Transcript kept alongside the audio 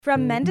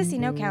From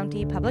Mendocino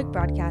County Public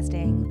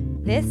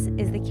Broadcasting, this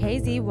is the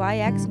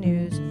KZYX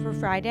News for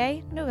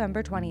Friday,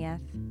 November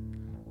 20th.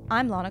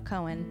 I'm Lana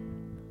Cohen.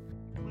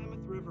 The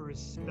Klamath River is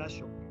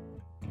special.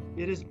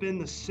 It has been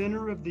the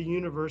center of the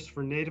universe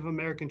for Native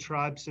American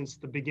tribes since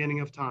the beginning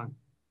of time.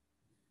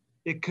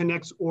 It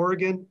connects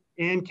Oregon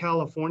and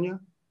California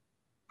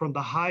from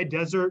the high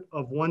desert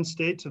of one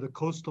state to the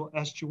coastal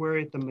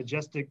estuary at the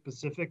majestic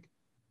Pacific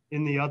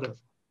in the other.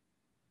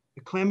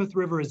 The Klamath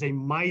River is a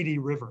mighty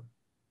river.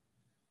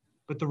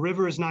 But the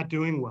river is not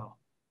doing well,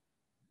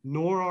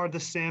 nor are the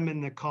salmon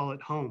that call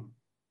it home.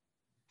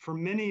 For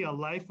many, a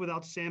life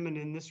without salmon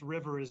in this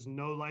river is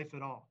no life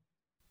at all.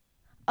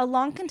 A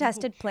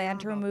long-contested plan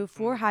to remove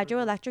 4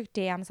 hydroelectric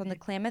dams on the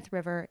Klamath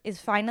River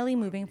is finally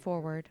moving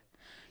forward,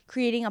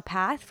 creating a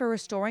path for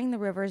restoring the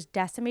river's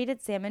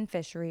decimated salmon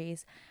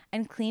fisheries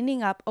and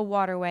cleaning up a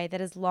waterway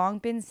that has long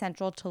been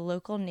central to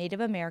local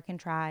Native American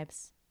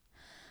tribes.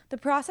 The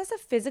process of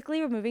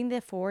physically removing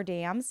the 4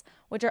 dams,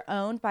 which are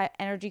owned by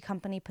energy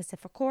company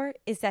PacifiCorp,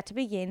 is set to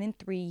begin in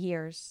 3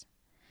 years.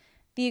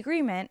 The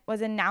agreement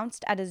was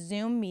announced at a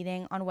Zoom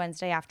meeting on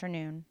Wednesday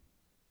afternoon.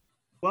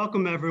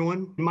 Welcome,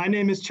 everyone. My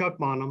name is Chuck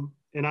Bonham,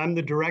 and I'm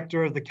the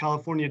director of the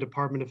California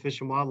Department of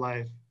Fish and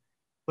Wildlife.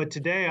 But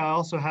today, I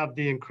also have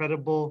the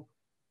incredible,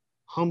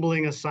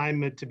 humbling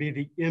assignment to be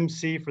the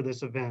MC for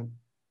this event.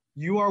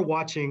 You are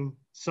watching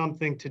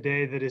something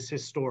today that is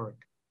historic.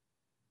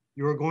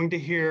 You are going to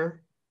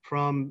hear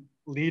from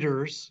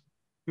leaders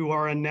who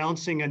are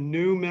announcing a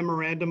new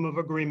memorandum of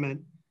agreement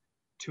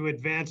to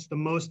advance the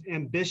most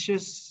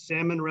ambitious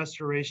salmon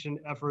restoration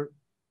effort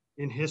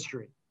in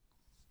history.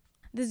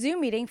 The Zoom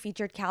meeting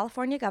featured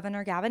California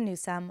Governor Gavin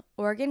Newsom,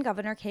 Oregon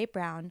Governor Kate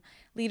Brown,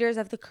 leaders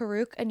of the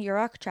Karuk and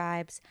Yurok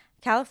tribes,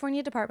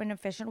 California Department of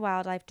Fish and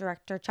Wildlife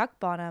Director Chuck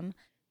Bonham,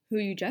 who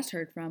you just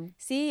heard from,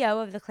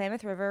 CEO of the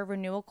Klamath River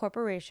Renewal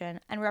Corporation,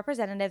 and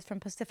representatives from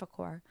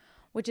PacifiCorp,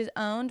 which is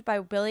owned by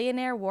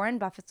billionaire Warren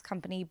Buffett's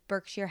company,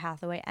 Berkshire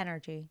Hathaway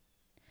Energy.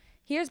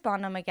 Here's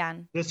Bonham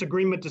again. This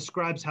agreement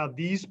describes how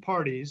these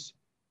parties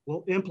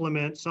will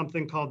implement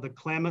something called the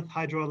Klamath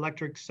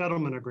Hydroelectric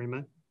Settlement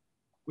Agreement,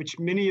 which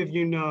many of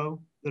you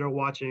know that are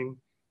watching,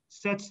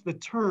 sets the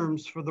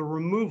terms for the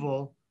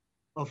removal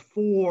of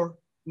 4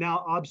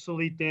 now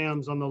obsolete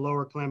dams on the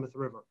lower Klamath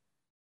River.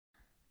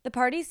 The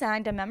parties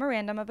signed a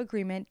memorandum of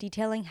agreement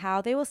detailing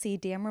how they will see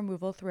dam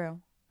removal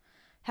through.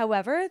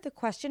 However, the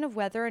question of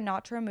whether or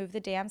not to remove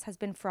the dams has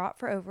been fraught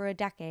for over a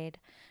decade,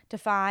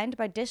 defined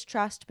by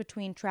distrust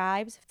between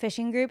tribes,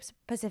 fishing groups,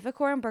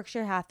 PacifiCorp and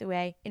Berkshire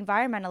Hathaway,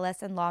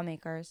 environmentalists, and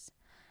lawmakers.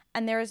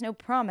 And there is no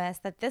promise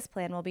that this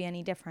plan will be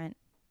any different.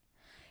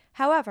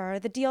 However,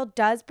 the deal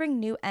does bring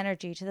new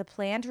energy to the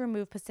plan to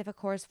remove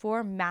PacifiCorp's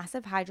 4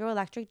 massive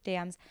hydroelectric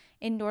dams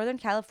in Northern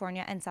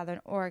California and Southern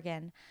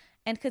Oregon,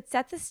 and could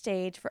set the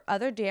stage for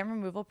other dam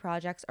removal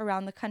projects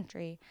around the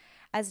country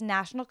as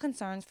national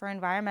concerns for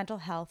environmental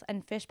health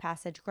and fish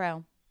passage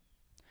grow.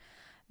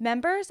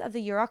 Members of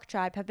the Yurok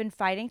tribe have been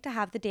fighting to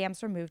have the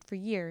dams removed for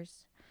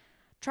years.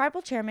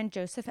 Tribal Chairman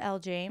Joseph L.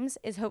 James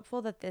is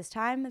hopeful that this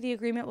time the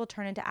agreement will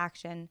turn into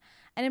action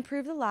and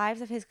improve the lives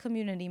of his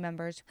community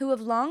members who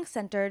have long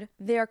centered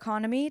their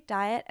economy,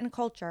 diet, and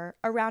culture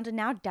around a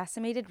now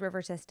decimated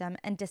river system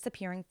and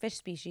disappearing fish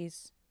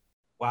species.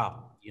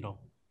 Wow,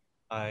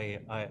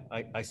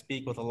 I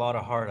speak with a lot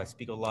of heart. I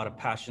speak with a lot of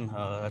passion.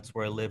 That's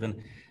where I live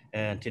in.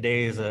 And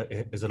today is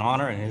an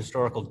honor and a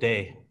historical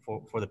day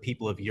for the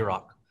people of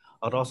Yurok.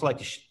 I'd also like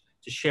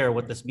to share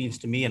what this means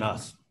to me and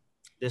us.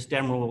 This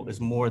dam removal is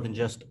more than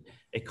just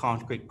a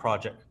concrete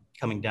project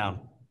coming down.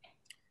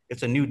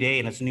 It's a new day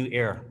and it's a new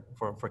era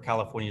for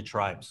California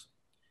tribes.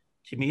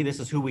 To me, this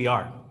is who we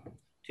are,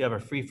 to have a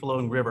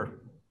free-flowing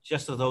river,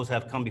 just as those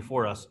have come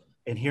before us,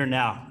 and here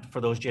now for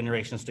those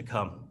generations to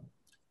come.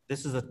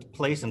 This is a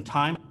place and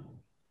time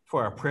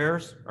for our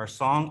prayers, our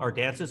song, our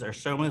dances, our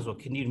ceremonies will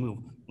continue to move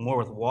more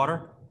with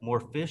water, more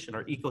fish, and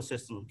our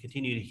ecosystem will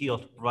continue to heal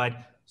to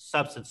provide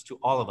substance to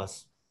all of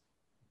us.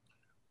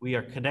 We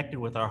are connected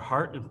with our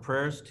heart and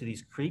prayers to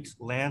these creeks,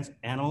 lands,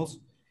 animals,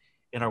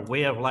 and our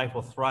way of life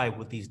will thrive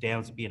with these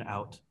dams being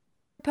out.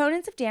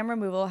 Proponents of dam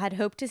removal had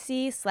hoped to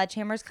see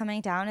sledgehammers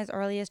coming down as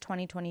early as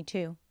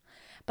 2022,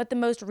 but the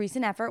most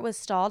recent effort was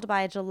stalled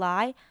by a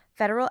July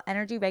Federal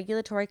Energy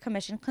Regulatory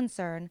Commission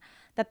concern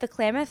that the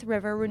Klamath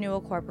River Renewal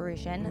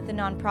Corporation, the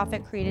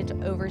nonprofit created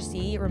to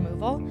oversee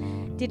removal,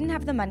 didn't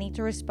have the money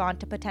to respond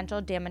to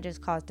potential damages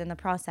caused in the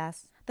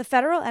process. The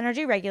Federal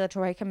Energy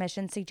Regulatory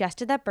Commission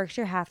suggested that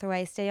Berkshire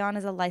Hathaway stay on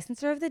as a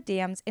licensor of the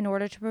dams in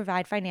order to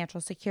provide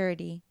financial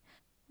security.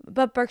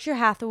 But Berkshire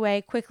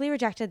Hathaway quickly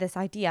rejected this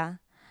idea,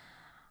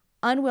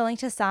 unwilling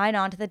to sign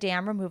on to the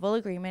dam removal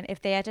agreement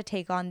if they had to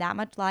take on that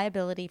much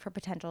liability for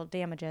potential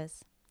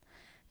damages.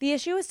 The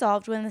issue was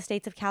solved when the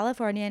states of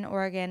California and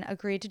Oregon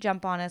agreed to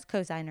jump on as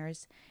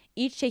co-signers,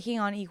 each taking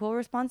on equal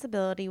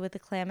responsibility with the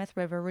Klamath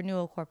River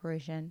Renewal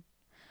Corporation.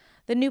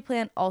 The new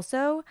plan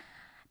also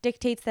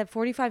dictates that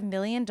 $45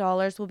 million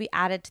will be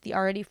added to the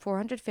already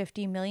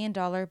 $450 million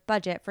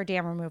budget for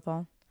dam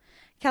removal.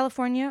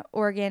 California,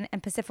 Oregon,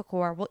 and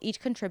PacifiCorp will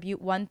each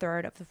contribute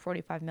 1/3 of the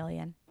 $45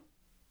 million.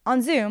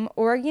 On Zoom,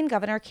 Oregon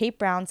Governor Kate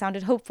Brown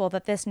sounded hopeful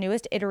that this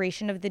newest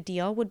iteration of the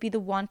deal would be the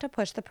one to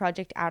push the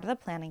project out of the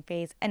planning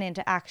phase and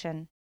into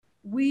action.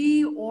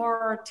 We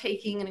are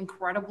taking an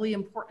incredibly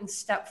important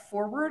step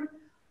forward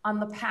on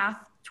the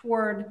path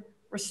toward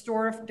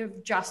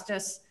restorative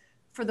justice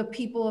for the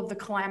people of the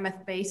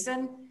Klamath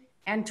Basin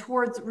and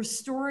towards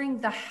restoring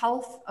the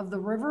health of the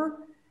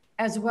river,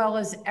 as well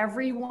as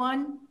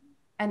everyone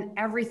and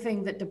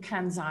everything that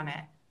depends on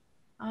it.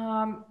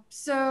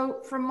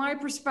 So from my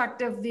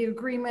perspective, the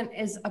agreement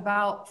is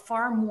about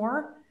far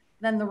more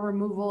than the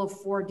removal of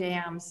 4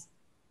 dams.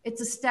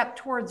 It's a step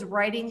towards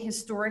righting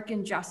historic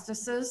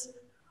injustices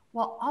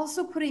while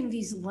also putting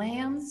these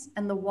lands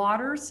and the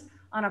waters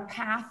on a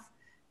path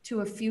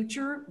to a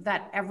future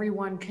that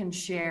everyone can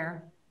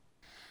share.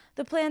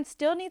 The plan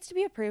still needs to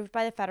be approved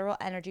by the Federal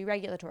Energy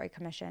Regulatory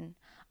Commission,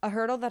 a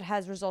hurdle that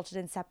has resulted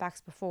in setbacks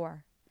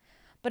before.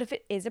 But if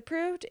it is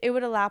approved, it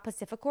would allow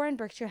PacifiCorp and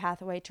Berkshire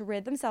Hathaway to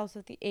rid themselves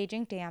of the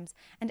aging dams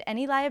and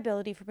any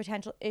liability for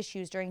potential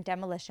issues during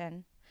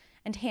demolition,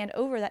 and hand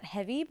over that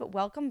heavy but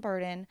welcome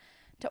burden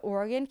to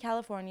Oregon,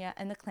 California,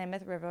 and the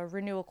Klamath River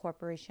Renewal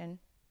Corporation.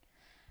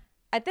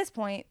 At this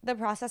point, the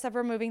process of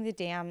removing the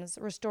dams,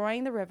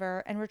 restoring the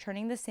river, and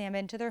returning the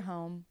salmon to their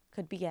home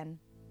could begin.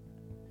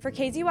 For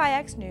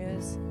KZYX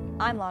News,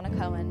 I'm Lana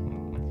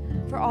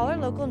Cohen. For all our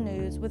local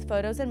news with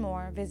photos and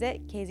more,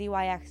 visit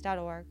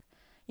kzyx.org.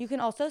 You can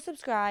also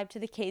subscribe to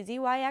the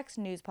KZYX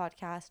News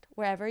podcast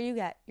wherever you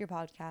get your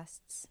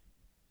podcasts.